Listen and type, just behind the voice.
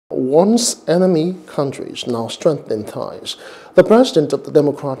once enemy countries now strengthening ties. The President of the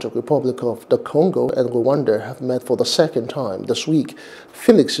Democratic Republic of the Congo and Rwanda have met for the second time this week.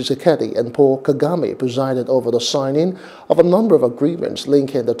 Félix Tshisekedi and Paul Kagame presided over the signing of a number of agreements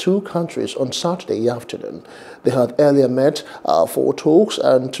linking the two countries on Saturday afternoon. They had earlier met for talks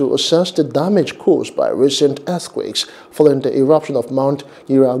and to assess the damage caused by recent earthquakes following the eruption of Mount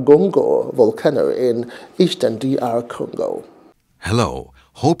Nyiragongo volcano in eastern DR Congo. Hello,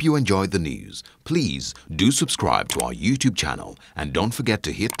 hope you enjoyed the news. Please do subscribe to our YouTube channel and don't forget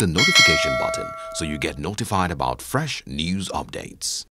to hit the notification button so you get notified about fresh news updates.